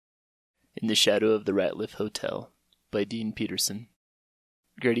In the Shadow of the Ratliff Hotel by Dean Peterson.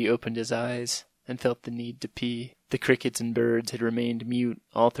 Grady opened his eyes and felt the need to pee. The crickets and birds had remained mute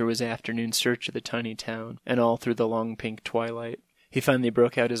all through his afternoon search of the tiny town, and all through the long pink twilight. He finally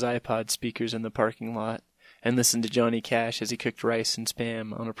broke out his iPod speakers in the parking lot, and listened to Johnny Cash as he cooked rice and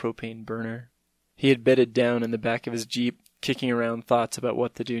Spam on a propane burner. He had bedded down in the back of his Jeep, kicking around thoughts about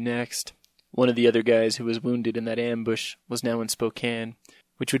what to do next. One of the other guys who was wounded in that ambush was now in Spokane,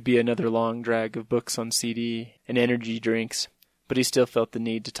 which would be another long drag of books on CD and energy drinks, but he still felt the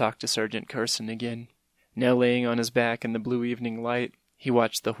need to talk to Sergeant Carson again. Now laying on his back in the blue evening light, he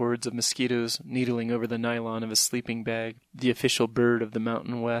watched the hordes of mosquitoes needling over the nylon of his sleeping bag, the official bird of the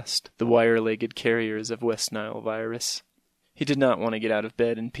Mountain West, the wire-legged carriers of West Nile virus. He did not want to get out of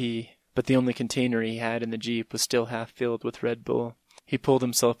bed and pee, but the only container he had in the Jeep was still half filled with Red Bull. He pulled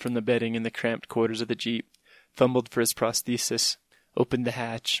himself from the bedding in the cramped quarters of the Jeep, fumbled for his prosthesis, opened the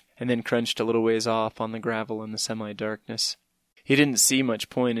hatch, and then crunched a little ways off on the gravel in the semi-darkness. He didn't see much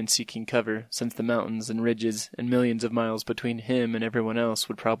point in seeking cover, since the mountains and ridges and millions of miles between him and everyone else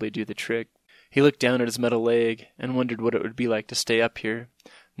would probably do the trick. He looked down at his metal leg and wondered what it would be like to stay up here.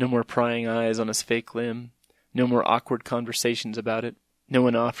 No more prying eyes on his fake limb. No more awkward conversations about it. No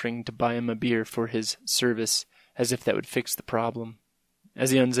one offering to buy him a beer for his service, as if that would fix the problem.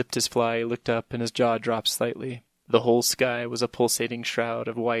 As he unzipped his fly, he looked up and his jaw dropped slightly. The whole sky was a pulsating shroud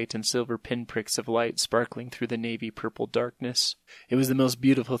of white and silver pinpricks of light sparkling through the navy-purple darkness. It was the most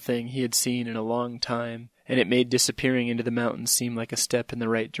beautiful thing he had seen in a long time, and it made disappearing into the mountains seem like a step in the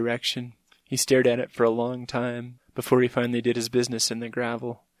right direction. He stared at it for a long time, before he finally did his business in the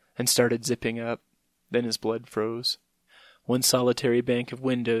gravel, and started zipping up. Then his blood froze. One solitary bank of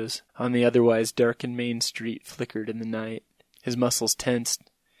windows on the otherwise darkened main street flickered in the night. His muscles tensed.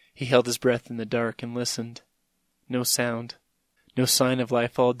 He held his breath in the dark and listened. No sound. No sign of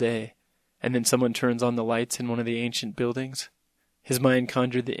life all day. And then someone turns on the lights in one of the ancient buildings. His mind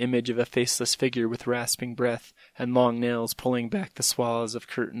conjured the image of a faceless figure with rasping breath and long nails pulling back the swathes of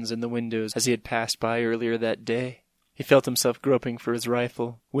curtains in the windows as he had passed by earlier that day. He felt himself groping for his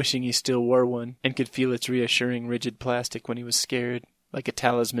rifle, wishing he still wore one, and could feel its reassuring rigid plastic when he was scared, like a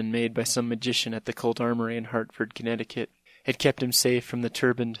talisman made by some magician at the Colt Armory in Hartford, Connecticut. It kept him safe from the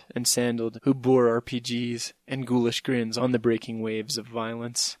turbaned and sandaled who bore RPGs and ghoulish grins on the breaking waves of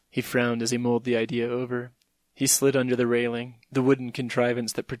violence. He frowned as he mulled the idea over. He slid under the railing, the wooden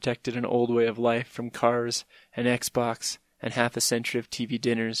contrivance that protected an old way of life from cars, an Xbox, and half a century of TV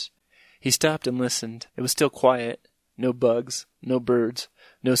dinners. He stopped and listened. It was still quiet. No bugs, no birds,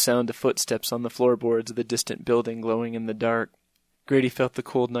 no sound of footsteps on the floorboards of the distant building glowing in the dark. Grady felt the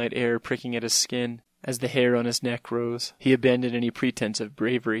cold night air pricking at his skin. As the hair on his neck rose, he abandoned any pretense of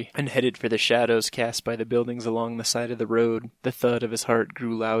bravery and headed for the shadows cast by the buildings along the side of the road. The thud of his heart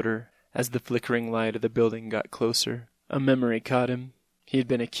grew louder as the flickering light of the building got closer. A memory caught him. He had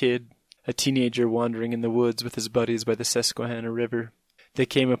been a kid, a teenager wandering in the woods with his buddies by the Susquehanna River. They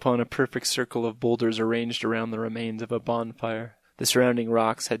came upon a perfect circle of boulders arranged around the remains of a bonfire. The surrounding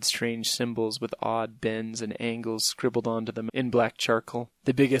rocks had strange symbols with odd bends and angles scribbled onto them in black charcoal.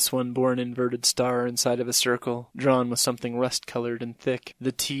 The biggest one bore an inverted star inside of a circle, drawn with something rust-colored and thick.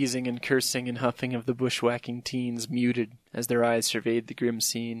 The teasing and cursing and huffing of the bushwhacking teens muted as their eyes surveyed the grim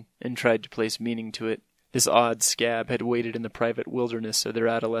scene and tried to place meaning to it. This odd scab had waited in the private wilderness of their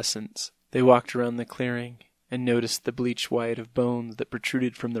adolescence. They walked around the clearing and noticed the bleached white of bones that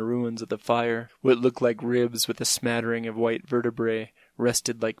protruded from the ruins of the fire. What looked like ribs with a smattering of white vertebrae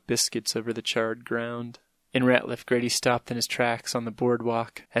rested like biscuits over the charred ground. In Ratliff, Grady stopped in his tracks on the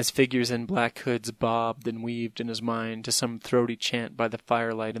boardwalk as figures in black hoods bobbed and weaved in his mind to some throaty chant by the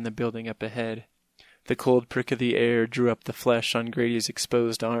firelight in the building up ahead. The cold prick of the air drew up the flesh on Grady's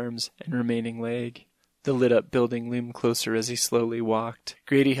exposed arms and remaining leg. The lit-up building loomed closer as he slowly walked.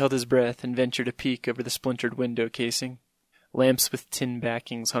 Grady held his breath and ventured a peek over the splintered window casing. Lamps with tin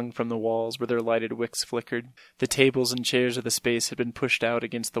backings hung from the walls where their lighted wicks flickered. The tables and chairs of the space had been pushed out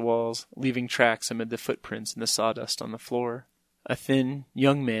against the walls, leaving tracks amid the footprints in the sawdust on the floor. A thin,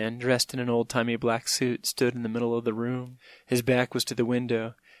 young man, dressed in an old-timey black suit, stood in the middle of the room. His back was to the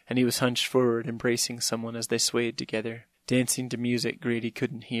window, and he was hunched forward, embracing someone as they swayed together, dancing to music Grady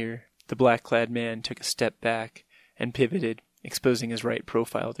couldn't hear. The black-clad man took a step back and pivoted, exposing his right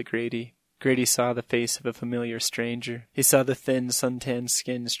profile to Grady. Grady saw the face of a familiar stranger. He saw the thin, suntanned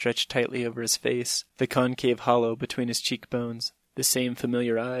skin stretched tightly over his face, the concave hollow between his cheekbones, the same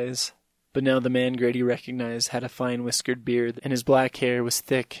familiar eyes. But now the man Grady recognized had a fine whiskered beard, and his black hair was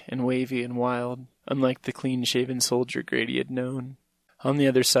thick and wavy and wild, unlike the clean-shaven soldier Grady had known. On the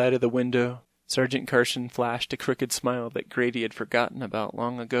other side of the window, Sergeant Carson flashed a crooked smile that Grady had forgotten about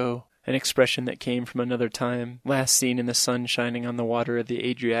long ago. an expression that came from another time, last seen in the sun shining on the water of the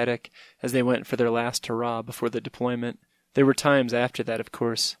Adriatic as they went for their last hurrah before the deployment. There were times after that, of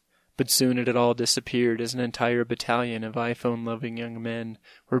course, but soon it had all disappeared as an entire battalion of iPhone-loving young men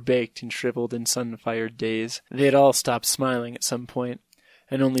were baked and shriveled in sun-fired days. They had all stopped smiling at some point,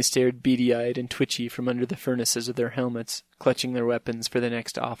 and only stared beady-eyed and twitchy from under the furnaces of their helmets, clutching their weapons for the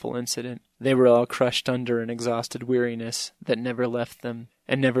next awful incident. They were all crushed under an exhausted weariness that never left them,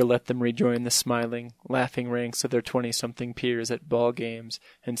 and never let them rejoin the smiling, laughing ranks of their 20-something peers at ball games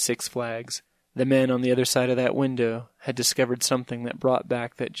and Six Flags. The men on the other side of that window had discovered something that brought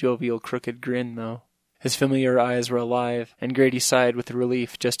back that jovial, crooked grin, though. His familiar eyes were alive, and Grady sighed with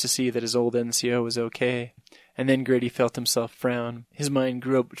relief just to see that his old NCO was okay. And then Grady felt himself frown. His mind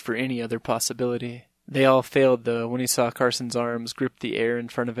groped for any other possibility. They all failed, though, when he saw Carson's arms grip the air in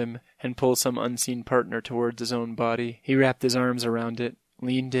front of him and pull some unseen partner towards his own body. He wrapped his arms around it,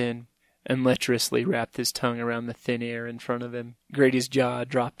 leaned in, and lecherously wrapped his tongue around the thin air in front of him. Grady's jaw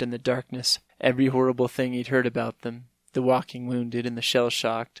dropped in the darkness. Every horrible thing he'd heard about them, the walking wounded and the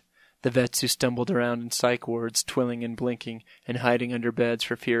shell-shocked, the vets who stumbled around in psych wards, twilling and blinking, and hiding under beds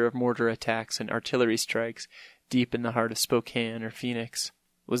for fear of mortar attacks and artillery strikes deep in the heart of Spokane or Phoenix.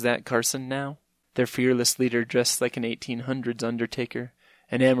 Was that Carson now? Their fearless leader dressed like an 1800s undertaker,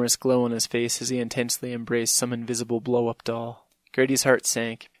 an amorous glow on his face as he intensely embraced some invisible blow-up doll. Grady's heart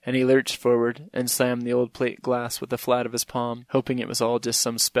sank, and he lurched forward and slammed the old plate glass with the flat of his palm, hoping it was all just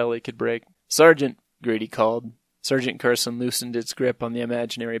some spell he could break. "Sergeant!" Grady called. Sergeant Carson loosened its grip on the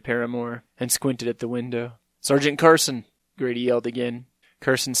imaginary paramour and squinted at the window. "Sergeant Carson!" Grady yelled again.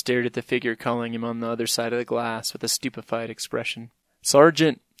 Carson stared at the figure calling him on the other side of the glass with a stupefied expression.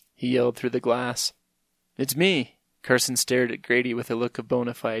 "Sergeant!" he yelled through the glass. "It's me!" Carson stared at Grady with a look of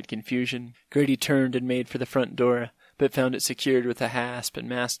bona fide confusion. Grady turned and made for the front door, but found it secured with a hasp and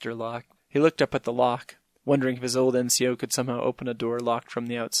master lock. He looked up at the lock, wondering if his old NCO could somehow open a door locked from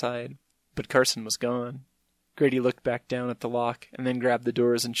the outside. But Carson was gone. Grady looked back down at the lock, and then grabbed the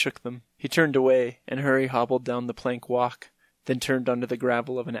doors and shook them. He turned away, and hurried hobbled down the plank walk, then turned onto the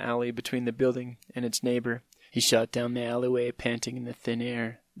gravel of an alley between the building and its neighbor. He shot down the alleyway, panting in the thin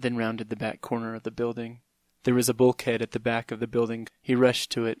air, then rounded the back corner of the building. There was a bulkhead at the back of the building. He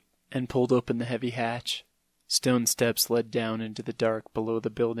rushed to it, and pulled open the heavy hatch. Stone steps led down into the dark below the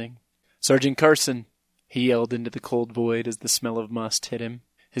building. "Sergeant Carson!" he yelled into the cold void as the smell of must hit him.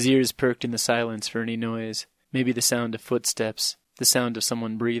 His ears perked in the silence for any noise, maybe the sound of footsteps, the sound of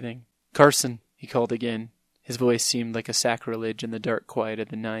someone breathing. "Carson!" he called again. His voice seemed like a sacrilege in the dark quiet of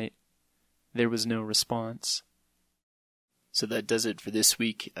the night. There was no response. So that does it for this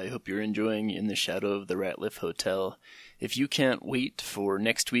week. I hope you're enjoying In the Shadow of the Ratliff Hotel. If you can't wait for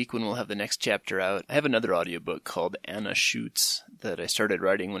next week when we'll have the next chapter out, I have another audiobook called Anna Shoots that I started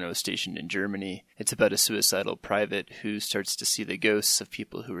writing when I was stationed in Germany. It's about a suicidal private who starts to see the ghosts of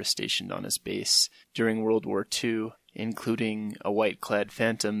people who were stationed on his base during World War II, including a white-clad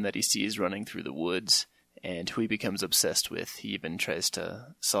phantom that he sees running through the woods, and who he becomes obsessed with. He even tries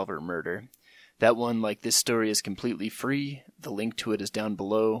to solve her murder. That one, like this story, is completely free. The link to it is down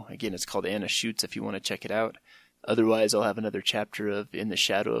below. Again, it's called Anna Shoots if you want to check it out. Otherwise, I'll have another chapter of In the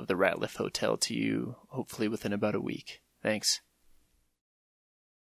Shadow of the Ratliff Hotel to you, hopefully within about a week. Thanks.